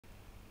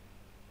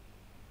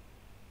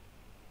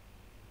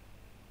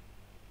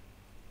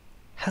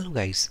Hello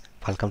guys,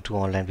 welcome to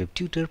Online Web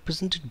Tutor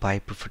presented by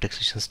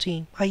Perfectations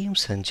team. I am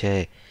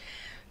Sanjay.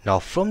 Now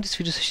from this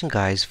video session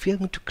guys, we are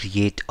going to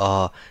create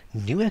a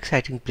new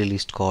exciting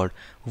playlist called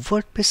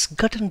Wordpress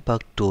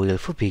Gutenberg tutorial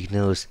for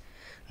beginners.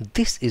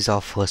 This is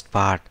our first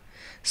part.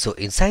 So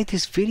inside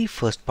this very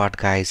first part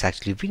guys,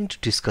 actually we need to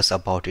discuss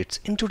about its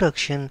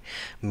introduction,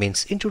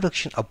 means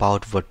introduction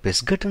about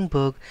Wordpress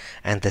Gutenberg,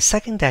 and the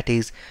second that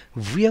is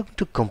we are going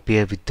to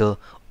compare with the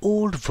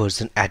old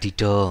version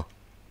editor.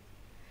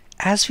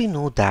 As we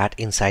know that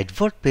inside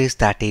WordPress,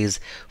 that is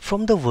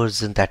from the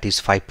version that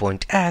is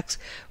 5.x,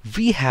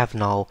 we have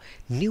now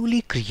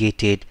newly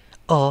created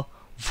a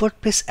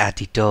WordPress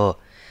editor.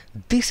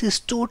 This is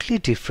totally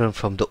different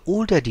from the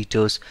old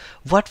editors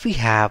what we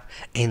have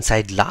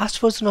inside last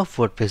version of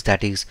WordPress,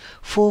 that is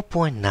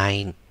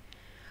 4.9.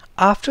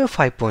 After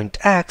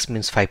 5.x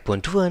means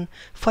 5.1,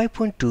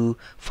 5.2,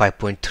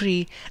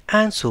 5.3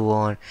 and so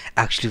on.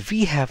 Actually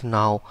we have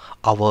now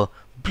our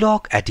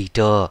block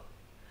editor.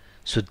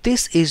 So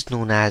this is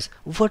known as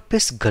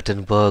WordPress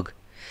Gutenberg.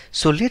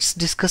 So let's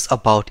discuss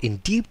about in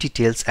deep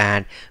details,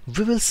 and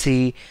we will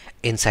see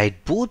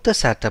inside both the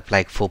setup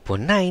like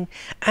 4.9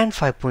 and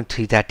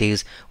 5.3, that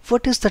is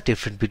what is the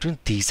difference between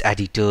these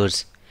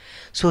editors.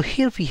 So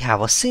here we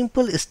have a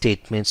simple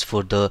statements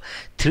for the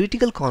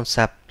theoretical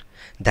concept,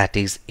 that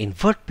is in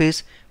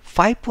WordPress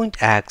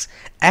 5.x,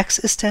 X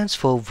stands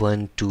for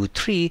 1, 2,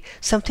 3,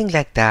 something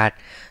like that.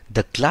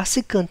 The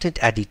classic content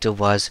editor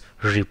was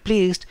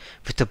replaced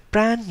with a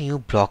brand new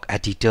block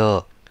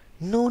editor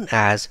known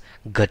as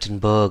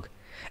Gutenberg.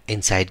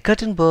 Inside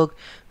Gutenberg,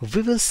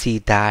 we will see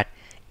that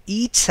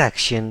each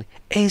section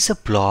is a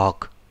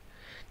block.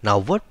 Now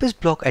WordPress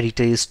block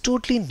editor is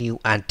totally new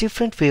and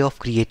different way of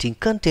creating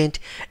content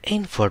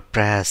in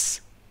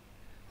WordPress.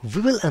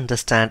 We will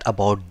understand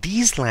about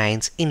these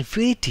lines in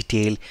very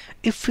detail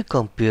if we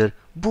compare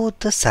both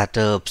the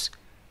setups.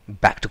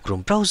 Back to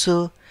Chrome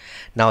browser.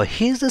 Now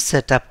here's the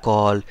setup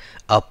called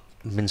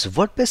means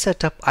WordPress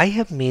setup. I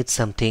have made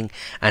something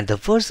and the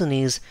version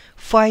is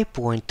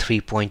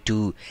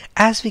 5.3.2.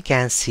 as we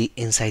can see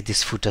inside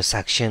this footer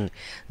section.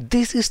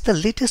 This is the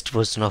latest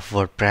version of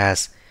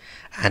WordPress.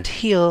 And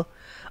here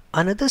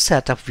another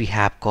setup we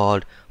have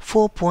called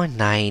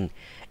 4.9.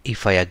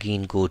 If I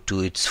again go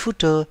to its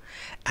footer,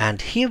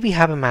 and here we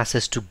have a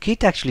message to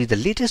get actually the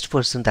latest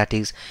version, that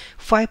is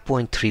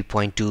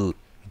 5.3.2,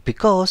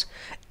 because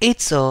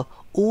it's a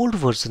old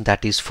version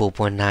that is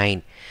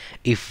 4.9.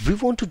 If we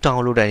want to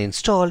download and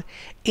install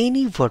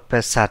any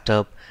WordPress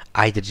setup,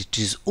 either it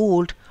is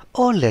old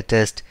or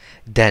latest,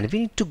 then we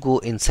need to go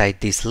inside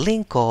this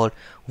link called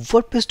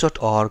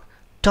wordpress.org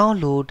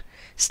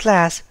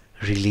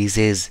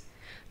download/releases.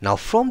 Now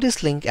from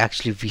this link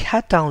actually we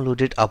had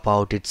downloaded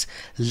about its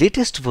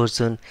latest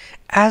version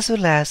as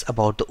well as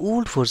about the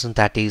old version,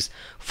 that is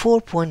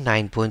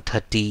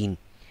 4.9.13.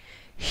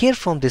 Here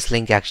from this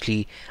link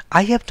actually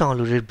I have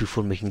downloaded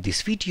before making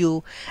this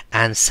video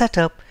and set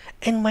up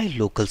in my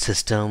local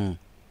system.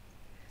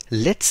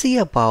 Let's see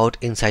about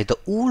inside the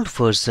old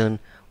version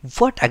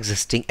what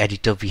existing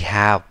editor we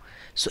have.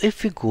 So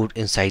if we go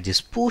inside this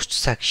post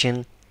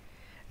section,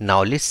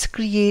 now let's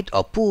create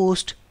a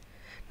post.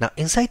 Now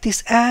inside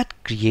this add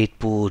create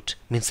post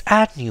means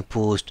add new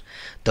post.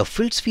 The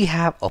fields we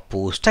have a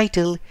post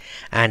title,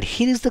 and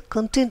here is the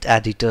content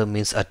editor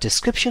means a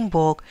description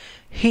box.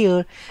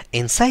 Here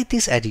inside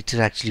this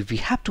editor actually we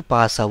have to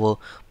pass our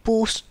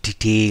post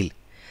detail.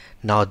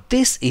 Now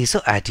this is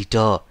a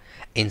editor.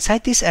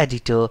 Inside this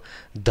editor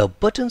the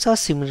buttons are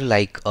similar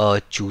like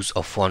choose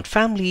a font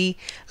family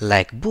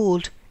like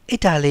bold,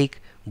 italic,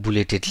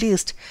 bulleted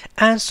list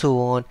and so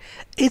on.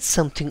 It's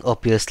something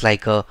appears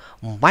like a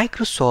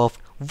Microsoft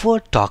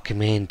Word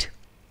document.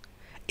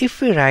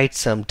 If we write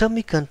some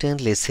dummy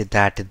content, let's say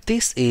that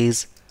this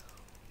is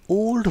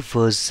old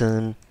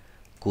version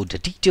code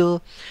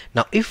editor.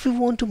 Now if we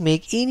want to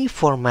make any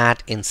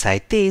format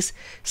inside this,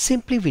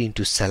 simply we need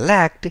to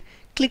select,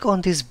 click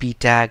on this B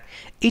tag,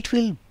 it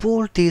will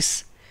bold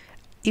this.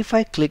 If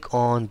I click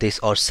on this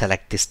or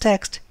select this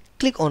text,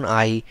 click on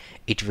I,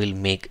 it will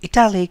make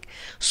italic.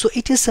 So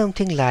it is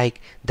something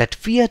like that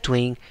we are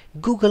doing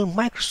Google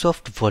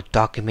Microsoft Word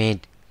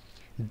document.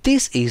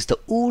 This is the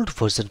old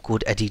version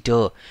code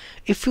editor.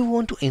 If we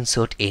want to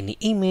insert any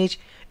image,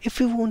 if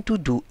we want to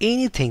do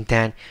anything,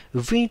 then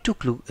we need to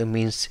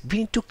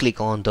click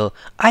on the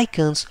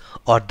icons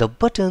or the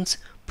buttons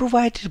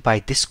provided by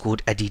this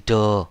code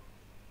editor.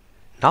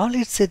 Now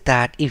let's say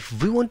that if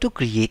we want to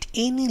create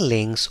any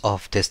links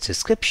of this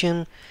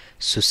description,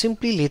 so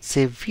simply let's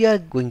say we are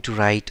going to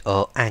write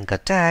a anchor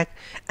tag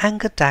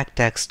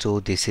text. So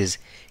this is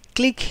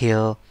click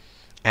here,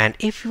 and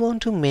if you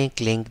want to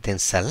make link, then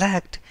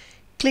select,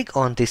 click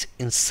on this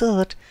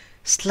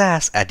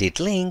insert/edit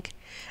link,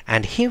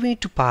 and here we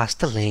need to pass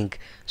the link.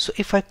 So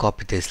if I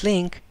copy this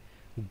link,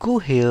 go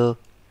here,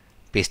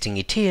 pasting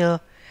it here,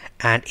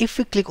 and if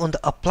we click on the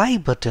apply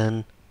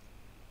button,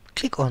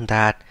 click on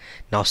that.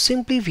 Now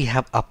simply we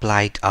have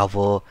applied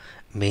our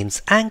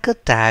means anchor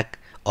tag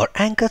or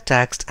anchor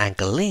text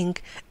anchor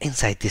link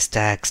inside this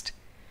text.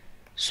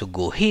 So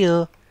go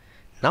here.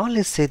 Now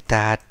let's say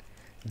that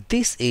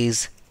this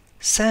is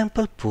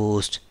sample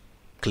post.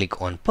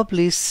 Click on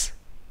publish,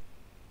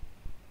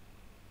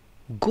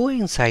 go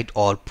inside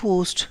all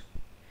post,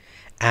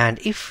 and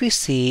if we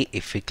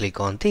click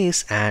on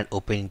this and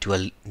open into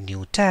a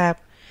new tab,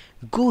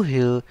 go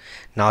here.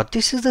 Now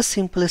this is the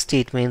simple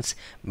statements,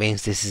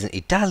 means this is in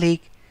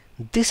italic,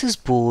 this is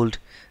bold,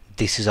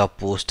 this is our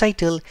post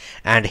title,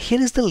 and here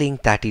is the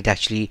link that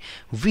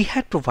we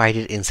had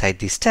provided inside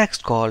this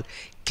text called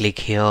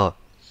click here.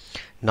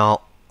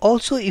 Now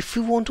also if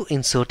we want to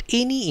insert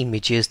any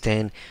images,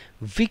 then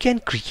we can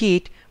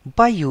create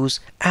by use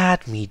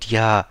add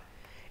media.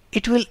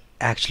 It will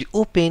actually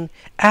open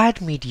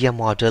add media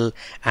model,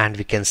 and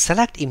we can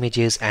select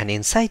images and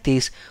inside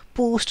this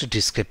post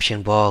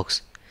description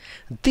box.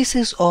 This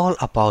is all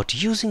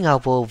about using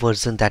our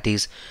version, that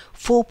is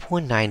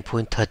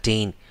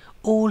 4.9.13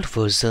 old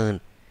version.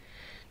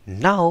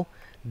 Now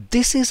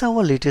this is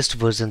our latest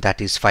version,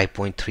 that is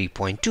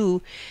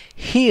 5.3.2.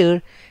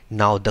 Here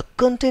now the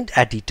content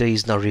editor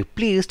is now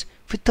replaced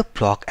with the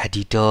block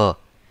editor.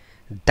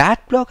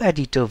 That block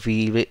editor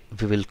we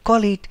will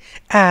call it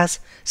as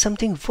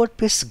something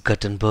Wordpress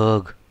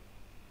Gutenberg.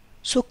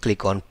 So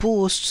click on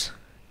posts,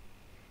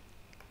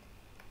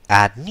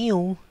 add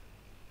new.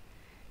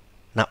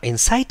 Now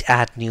inside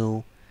add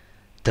new,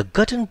 the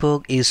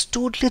Gutenberg is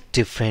totally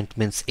different,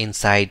 means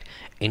inside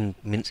in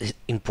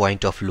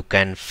point of look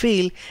and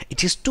feel,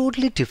 it is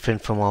totally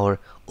different from our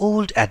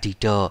old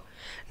editor.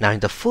 Now in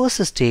the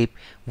first step,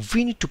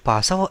 we need to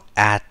pass our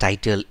add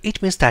title.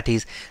 It means that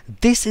is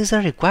this is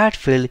a required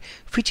field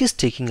which is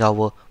taking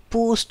our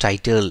post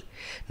title.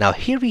 Now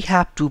here we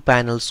have two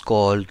panels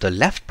called the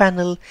left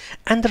panel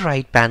and the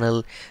right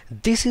panel.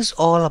 This is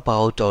all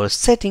about our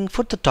setting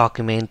for the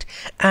document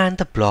and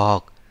the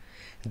blog.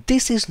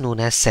 This is known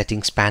as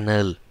settings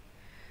panel.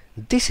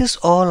 This is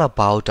all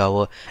about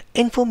our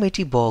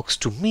informative box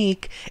to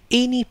make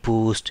any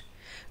post.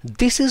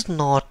 This is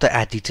not the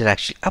editor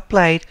actually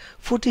applied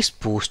for this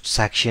post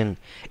section.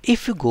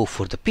 If you go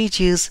for the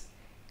pages,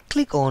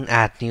 click on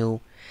add new.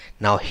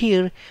 Now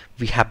here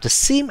we have the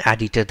same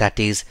editor, that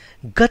is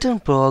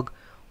Gutenberg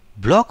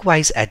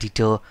blockwise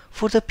editor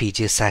for the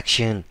pages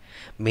section.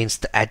 Means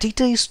the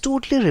editor is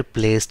totally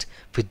replaced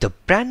with the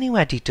brand new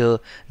editor,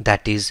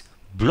 that is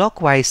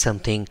blockwise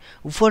something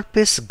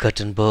Wordpress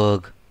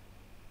Gutenberg.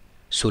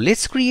 So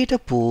let's create a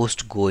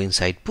post. Go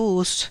inside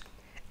post,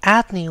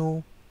 add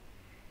new,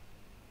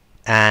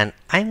 and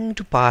I'm going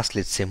to pass,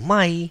 let's say,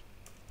 my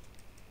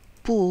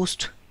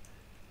post,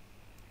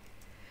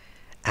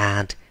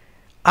 and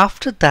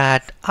after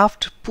that,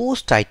 after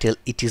post title,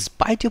 it is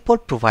by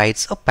default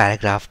provides a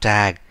paragraph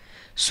tag.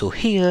 So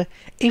here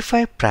if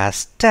I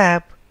press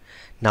tab,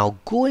 now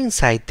go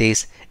inside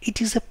this,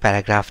 it is a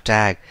paragraph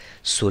tag.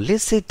 So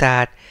let's say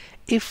that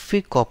if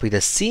we copy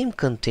the same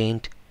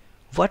content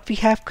what we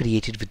have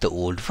created with the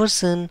old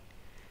version,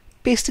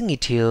 pasting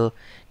it here,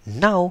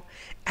 now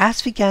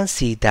as we can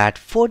see that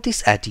for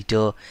this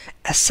editor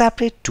a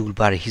separate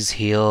toolbar is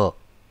here.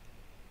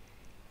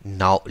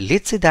 Now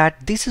let's say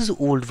that this is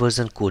old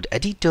version code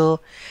editor,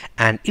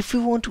 and if we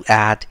want to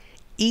add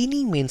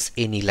any, means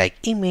any like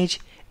image,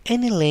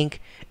 any link,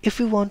 if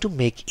we want to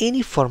make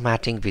any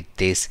formatting with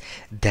this,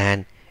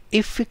 then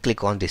if we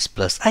click on this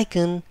plus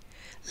icon,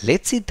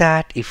 let's see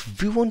that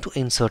if we want to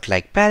insert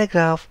like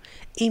paragraph,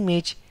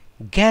 image,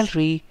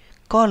 gallery,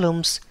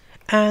 columns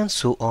and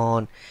so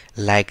on,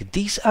 like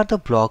these are the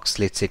blocks,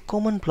 let's say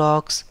common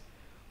blocks,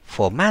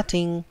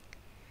 formatting.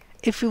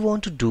 If we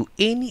want to do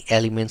any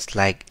elements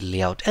like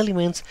layout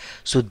elements,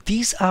 so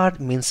these are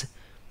means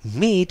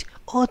made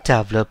or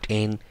developed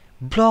in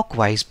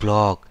blockwise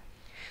block.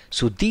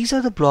 So these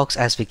are the blocks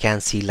as we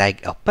can see,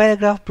 like a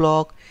paragraph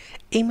block,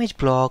 image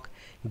block,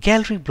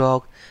 gallery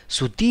block.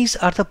 So these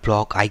are the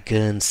block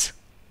icons.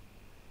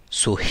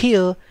 So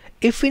here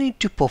if we need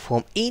to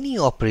perform any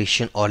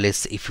operation, or let's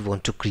say if we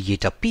want to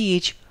create a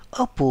page,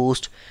 a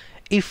post,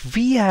 if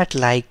we add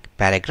like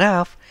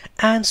paragraph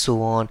and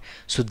so on,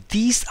 so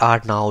these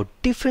are now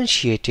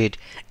differentiated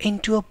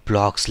into a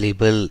blocks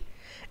label.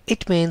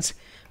 It means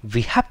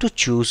we have to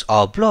choose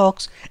our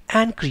blocks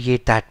and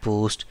create that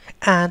post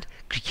and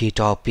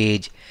create our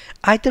page.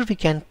 Either we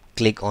can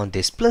click on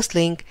this plus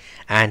link,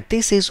 and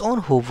this is on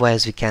hover,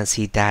 as we can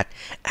see that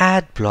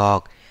add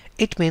block.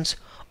 It means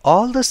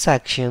all the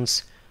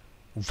sections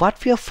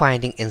what we are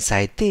finding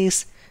inside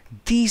this,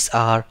 these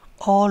are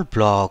all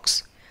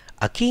blocks.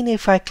 Again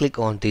if I click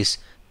on this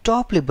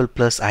top label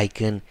plus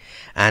icon,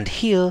 and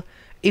here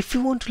if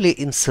we want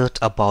to insert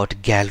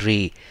about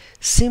gallery,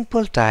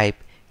 simple type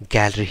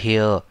gallery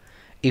here.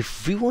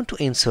 If we want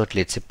to insert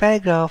let's say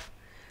paragraph,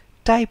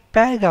 type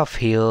paragraph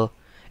here.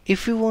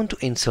 If we want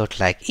to insert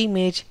like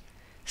image,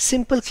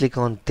 simple click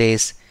on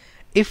this.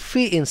 If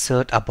we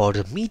insert about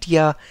the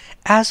media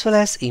as well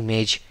as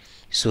image,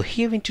 so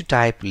here we need to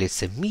type let's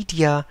say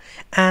media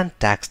and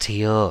text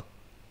here.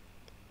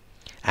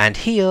 And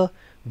here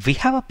we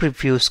have a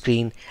preview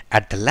screen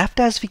at the left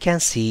as we can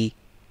see.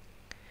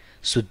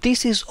 So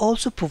this is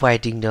also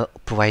providing a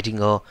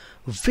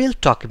well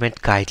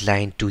documented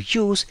guideline to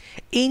use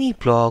any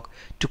blog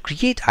to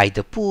create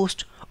either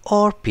post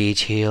or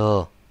page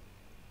here.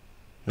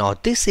 Now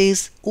this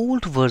is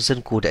old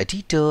version code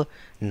editor.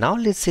 Now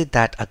let's say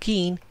that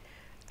again.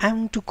 I'm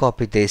going to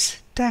copy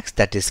this text,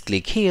 that is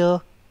click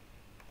here,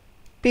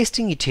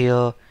 pasting it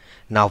here.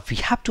 Now we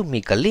have to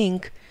make a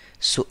link.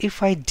 So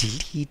if I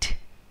delete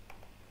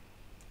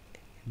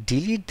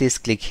this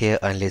click here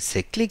and let's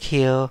say click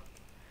here,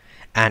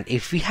 and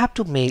if we have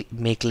to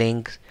make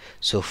links,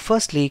 so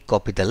firstly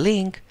copy the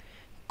link,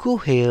 go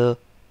here,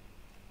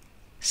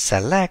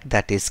 select,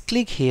 that is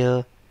click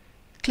here,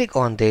 click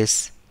on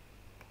this,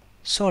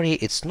 sorry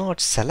it's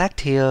not,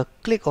 select here,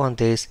 click on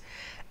this,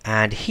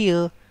 and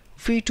here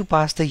we to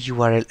pass the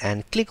URL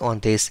and click on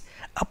this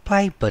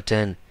apply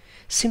button.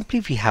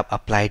 Simply we have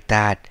applied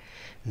that.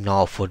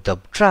 Now for the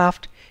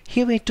draft,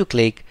 here we need to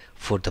click,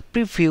 for the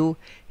preview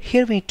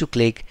here we need to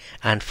click,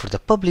 and for the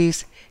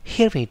publish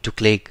here we need to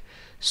click.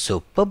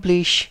 So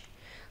publish,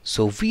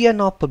 so we are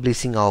now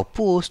publishing our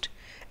post,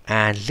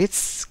 and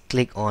let's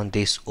click on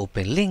this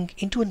open link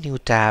into a new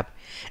tab,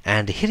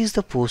 and here is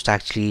the post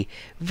actually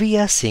we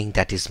are seeing,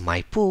 that is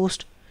my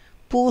post,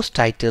 post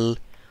title,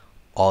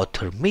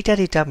 author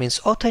metadata means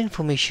author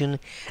information,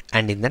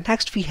 and in the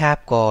next we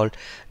have called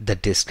the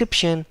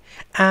description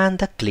and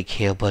the click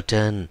here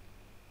button.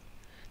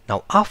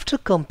 Now after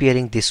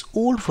comparing this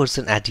old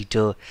version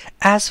editor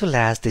as well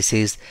as this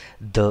is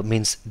the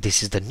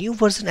new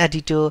version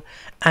editor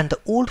and the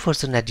old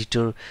version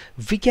editor,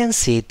 we can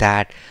say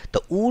that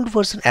the old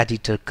version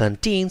editor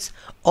contains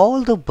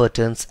all the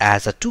buttons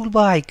as a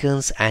toolbar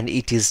icons, and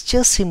it is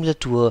just similar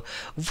to a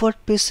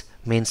WordPress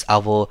means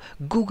our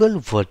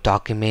Google Word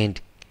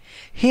document.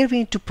 Here we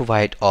need to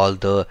provide all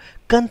the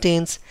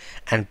contents,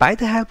 and by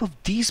the help of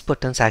these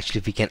buttons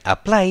actually we can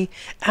apply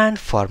and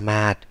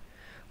format.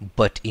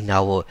 But in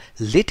our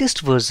latest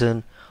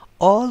version,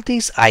 all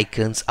these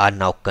icons are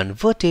now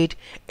converted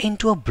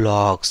into a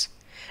blocks,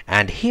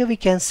 and here we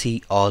can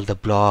see all the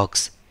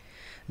blocks.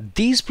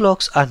 These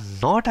blocks are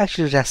not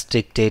actually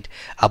restricted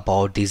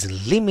about this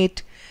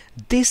limit.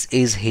 This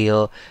is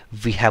here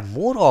we have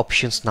more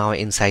options now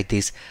inside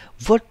this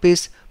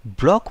WordPress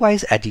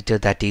blockwise editor,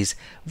 that is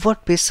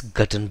WordPress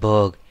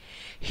Gutenberg.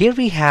 Here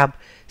we have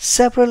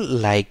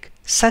several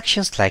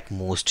sections like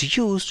most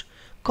used,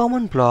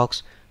 common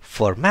blocks,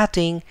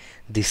 formatting,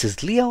 this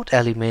is layout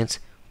elements,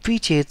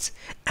 widgets,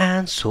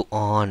 and so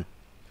on.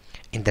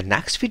 In the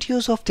next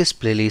videos of this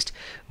playlist,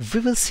 we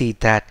will see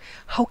that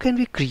how can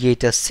we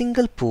create a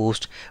single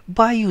post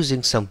by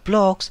using some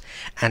blocks,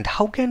 and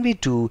how can we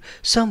do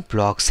some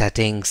block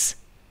settings.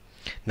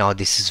 Now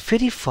this is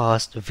very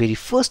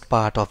first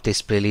part of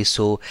this playlist.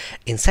 So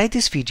inside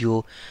this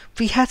video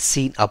we had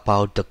seen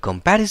about the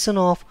comparison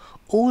of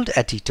old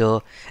editor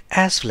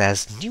as well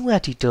as new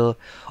editor.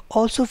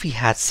 Also we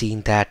had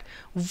seen that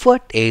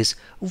what is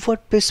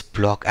WordPress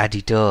block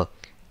editor,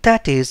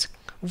 that is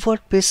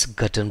WordPress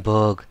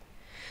Gutenberg.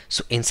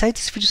 So inside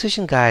this video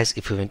session guys,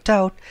 if you went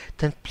out,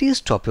 then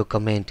please drop your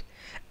comment.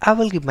 I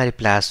will give my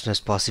reply as soon as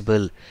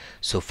possible.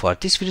 So for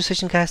this video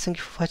session guys, thank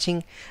you for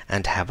watching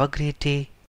and have a great day.